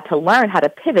had to learn how to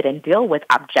pivot and deal with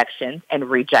objections and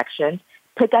rejections,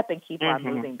 pick up and keep on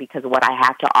moving, because what I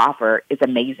have to offer is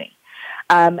amazing.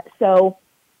 So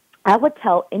I would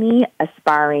tell any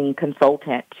aspiring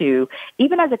consultant to,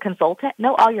 even as a consultant,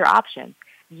 know all your options.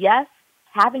 Yes,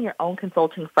 having your own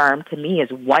consulting firm to me is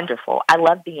wonderful. I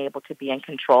love being able to be in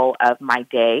control of my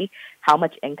day, how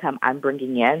much income I'm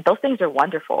bringing in. Those things are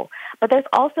wonderful. But there's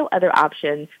also other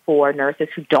options for nurses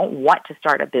who don't want to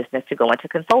start a business to go into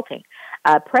consulting.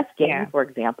 Press Ganey, for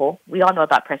example. We all know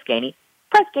about Press Ganey.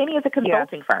 Press Ganey is a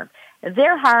consulting firm.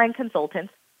 They're hiring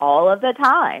consultants all of the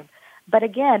time. But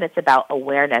again, it's about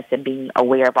awareness and being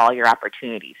aware of all your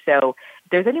opportunities. So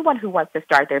if there's anyone who wants to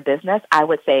start their business, I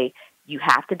would say you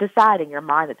have to decide in your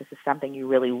mind that this is something you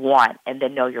really want, and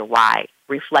then know your why.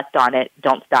 Reflect on it.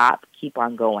 Don't stop. Keep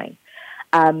on going.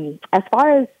 As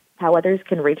far as how others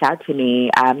can reach out to me,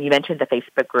 you mentioned the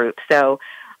Facebook group. So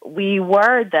we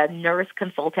were the Nurse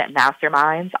Consultant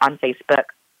Masterminds on Facebook.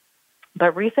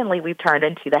 But recently, we've turned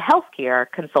into the Healthcare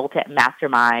Consultant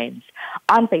Masterminds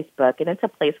on Facebook, and it's a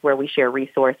place where we share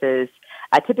resources.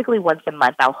 Typically, once a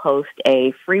month, I'll host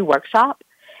a free workshop,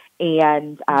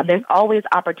 and there's always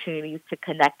opportunities to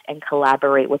connect and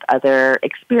collaborate with other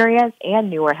experienced and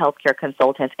newer healthcare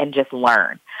consultants and just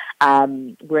learn.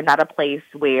 We're not a place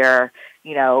where,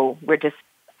 we're just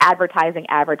advertising.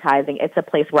 It's a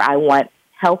place where I want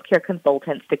healthcare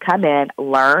consultants to come in,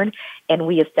 learn, and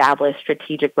we establish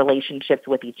strategic relationships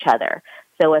with each other.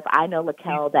 So if I know,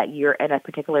 Laquel, that you're in a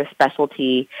particular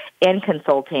specialty in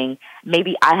consulting,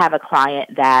 maybe I have a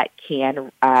client that can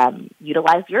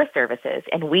utilize your services,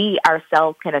 and we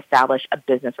ourselves can establish a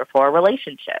business referral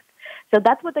relationship. So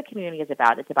that's what the community is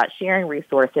about. It's about sharing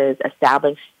resources,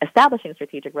 establishing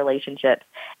strategic relationships,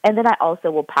 and then I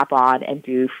also will pop on and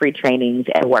do free trainings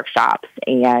and workshops.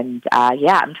 And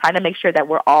I'm trying to make sure that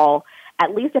we're all,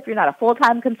 at least if you're not a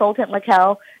full-time consultant like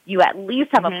Hell, you at least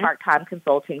have a part-time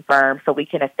consulting firm so we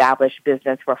can establish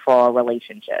business referral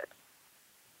relationships.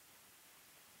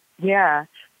 Yeah.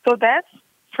 So that's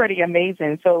pretty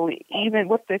amazing. So even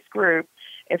with this group,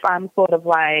 if I'm sort of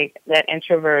like that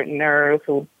introvert nurse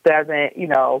who doesn't,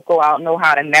 go out and know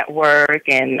how to network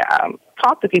and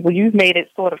talk to people, you've made it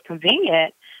sort of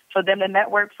convenient for them to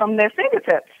network from their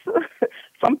fingertips,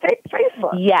 from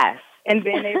Facebook. Yes. And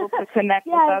being able to connect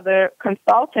with other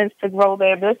consultants to grow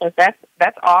their business.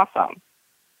 That's awesome.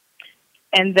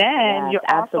 And then you're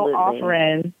also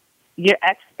offering your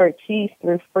expertise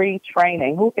through free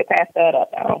training. Who could pass that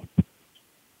up, though?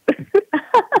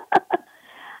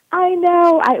 I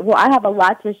know. I have a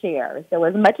lot to share. So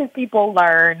as much as people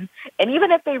learn, and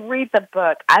even if they read the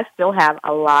book, I still have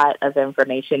a lot of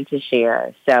information to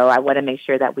share. So I want to make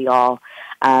sure that we all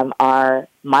are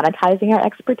monetizing our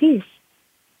expertise.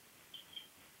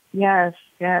 Yes,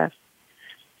 yes.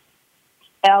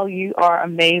 Elle, you are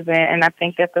amazing, and I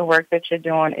think that the work that you're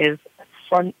doing is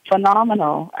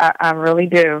phenomenal. I really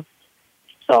do.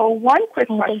 So one quick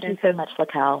question. Thank you so much,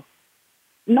 Laquelle.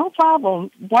 No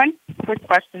problem. One quick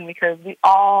question, because we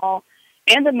all,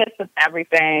 in the midst of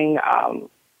everything,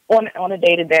 on a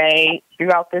day-to-day,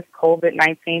 throughout this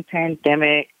COVID-19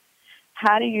 pandemic,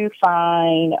 how do you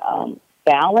find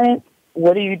balance?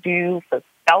 What do you do for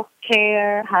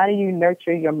self-care? How do you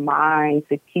nurture your mind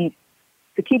to keep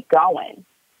going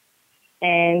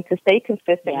and to stay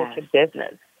consistent with your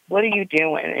business? What are you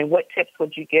doing, and what tips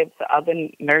would you give to other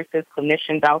nurses,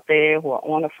 clinicians out there who are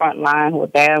on the front line, who are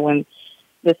there when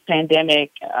this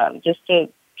pandemic, just to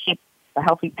keep a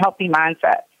healthy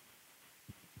mindset?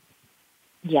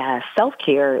 Yeah,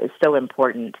 self-care is so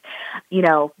important,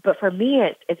 but for me,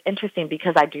 it's interesting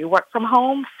because I do work from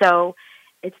home, so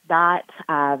it's not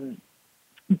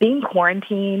being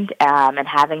quarantined and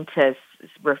having to,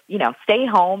 stay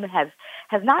home has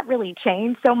not really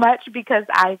changed so much because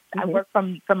I work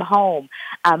from home.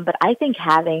 But I think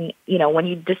having, when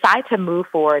you decide to move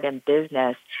forward in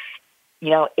business,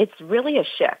 it's really a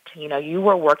shift. You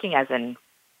were working as an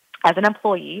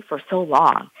employee for so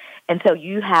long. And so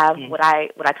you have what I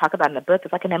talk about in the book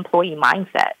is like an employee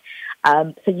mindset.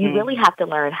 So you really have to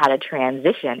learn how to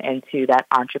transition into that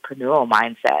entrepreneurial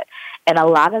mindset. And a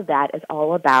lot of that is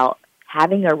all about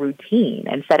having a routine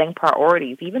and setting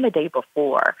priorities even the day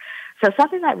before. So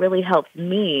something that really helps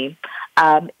me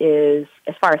is,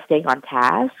 as far as staying on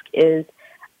task, is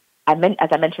as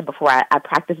I mentioned before, I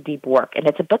practice deep work. And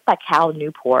it's a book by Cal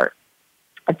Newport.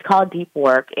 It's called Deep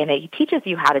Work, and it teaches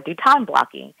you how to do time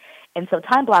blocking. And so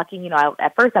time blocking,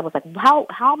 at first I was like, how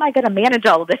am I going to manage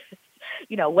all of this?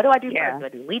 What do I do first? Do I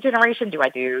do lead generation? Do I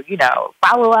do,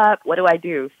 follow-up? What do I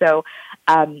do? So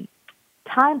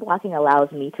time blocking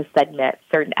allows me to segment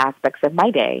certain aspects of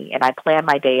my day, and I plan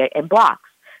my day in blocks.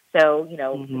 So,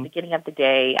 the beginning of the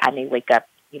day, I may wake up,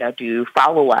 do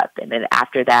follow-up, and then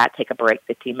after that, take a break,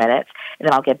 15 minutes, and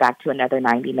then I'll get back to another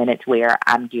 90 minutes where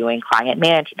I'm doing client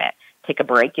management. Take a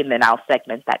break, and then I'll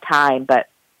segment that time. But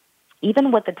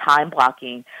even with the time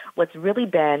blocking, what's really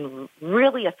been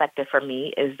really effective for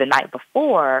me is the night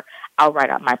before, I'll write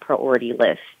out my priority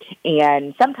list.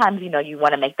 And sometimes, you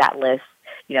want to make that list,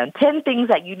 10 things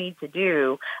that you need to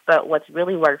do. But what's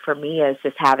really worked for me is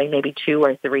just having maybe 2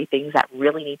 or 3 things that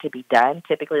really need to be done.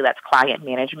 Typically, that's client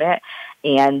management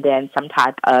and then some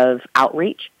type of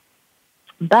outreach.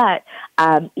 But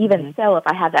even so, if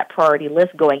I have that priority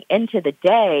list going into the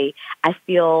day, I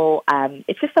feel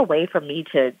it's just a way for me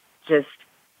to just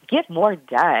get more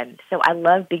done. So I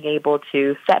love being able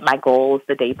to set my goals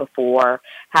the day before,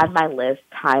 have my list,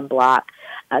 time block.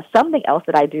 Something else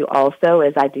that I do also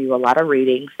is I do a lot of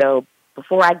reading. So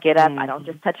before I get up, I don't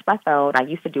just touch my phone. I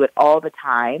used to do it all the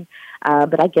time.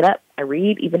 But I get up, I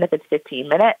read, even if it's 15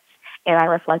 minutes. And I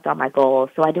reflect on my goals.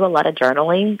 So I do a lot of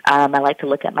journaling. I like to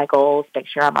look at my goals, make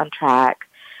sure I'm on track,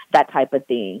 that type of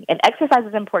thing. And exercise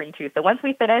is important, too. So once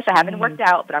we finish, I haven't worked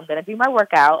out, but I'm going to do my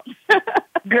workout.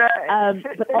 Good.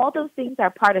 But all those things are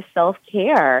part of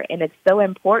self-care, and it's so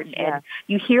important. Yeah. And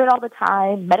you hear it all the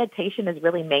time. Meditation is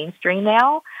really mainstream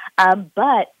now.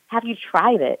 But have you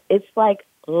tried it? It's like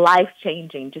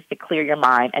life-changing just to clear your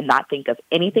mind and not think of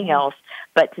anything else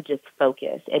but to just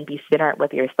focus and be centered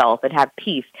with yourself and have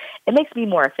peace. It makes me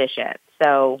more efficient.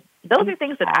 So those are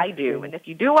things that I do. And if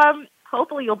you do them,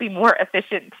 hopefully you'll be more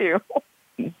efficient too.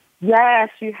 Yes,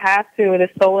 you have to. It is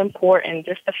so important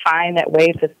just to find that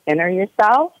way to center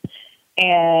yourself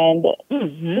and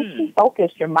just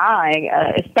focus your mind,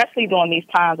 especially during these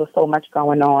times with so much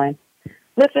going on.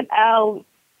 Listen, Elle,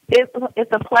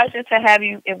 it's a pleasure to have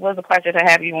you. It was a pleasure to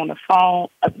have you on the phone,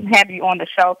 have you on the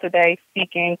show today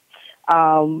speaking.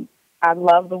 I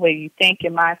love the way you think,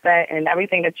 your mindset, and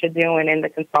everything that you're doing in the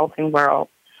consulting world.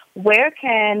 Where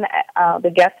can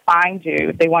the guests find you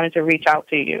if they wanted to reach out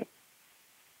to you?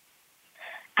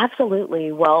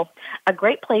 Absolutely. Well, a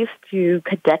great place to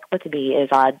connect with me is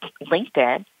on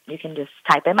LinkedIn. You can just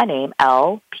type in my name,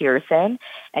 Elle Pierson,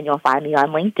 and you'll find me on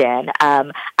LinkedIn.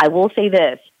 I will say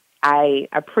this. I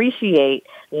appreciate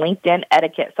LinkedIn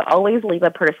etiquette, so always leave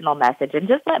a personal message and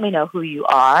just let me know who you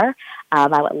are.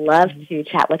 I would love to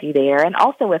chat with you there. And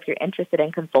also, if you're interested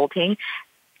in consulting,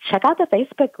 check out the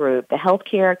Facebook group, the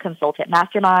Healthcare Consultant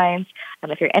Masterminds.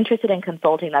 If you're interested in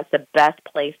consulting, that's the best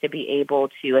place to be able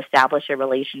to establish a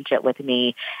relationship with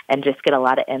me and just get a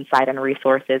lot of insight and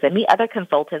resources and meet other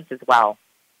consultants as well.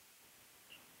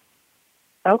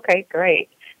 Okay, great.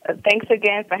 Thanks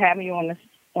again for having you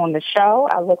on the show.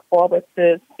 I look forward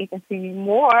to speaking to you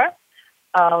more,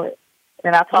 and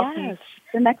I'll talk to you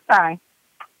the next time.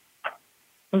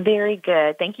 Very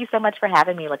good. Thank you so much for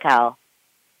having me, Laquelle.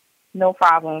 No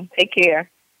problem. Take care.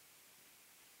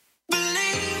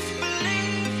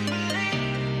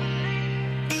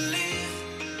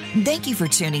 Thank you for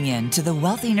tuning in to the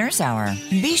Wealthy Nurse Hour.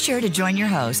 Be sure to join your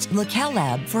host, LaCal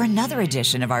Lab, for another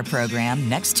edition of our program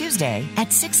next Tuesday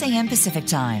at 6 a.m. Pacific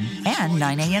Time and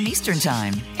 9 a.m. Eastern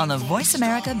Time on the Voice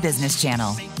America Business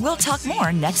Channel. We'll talk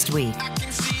more next week.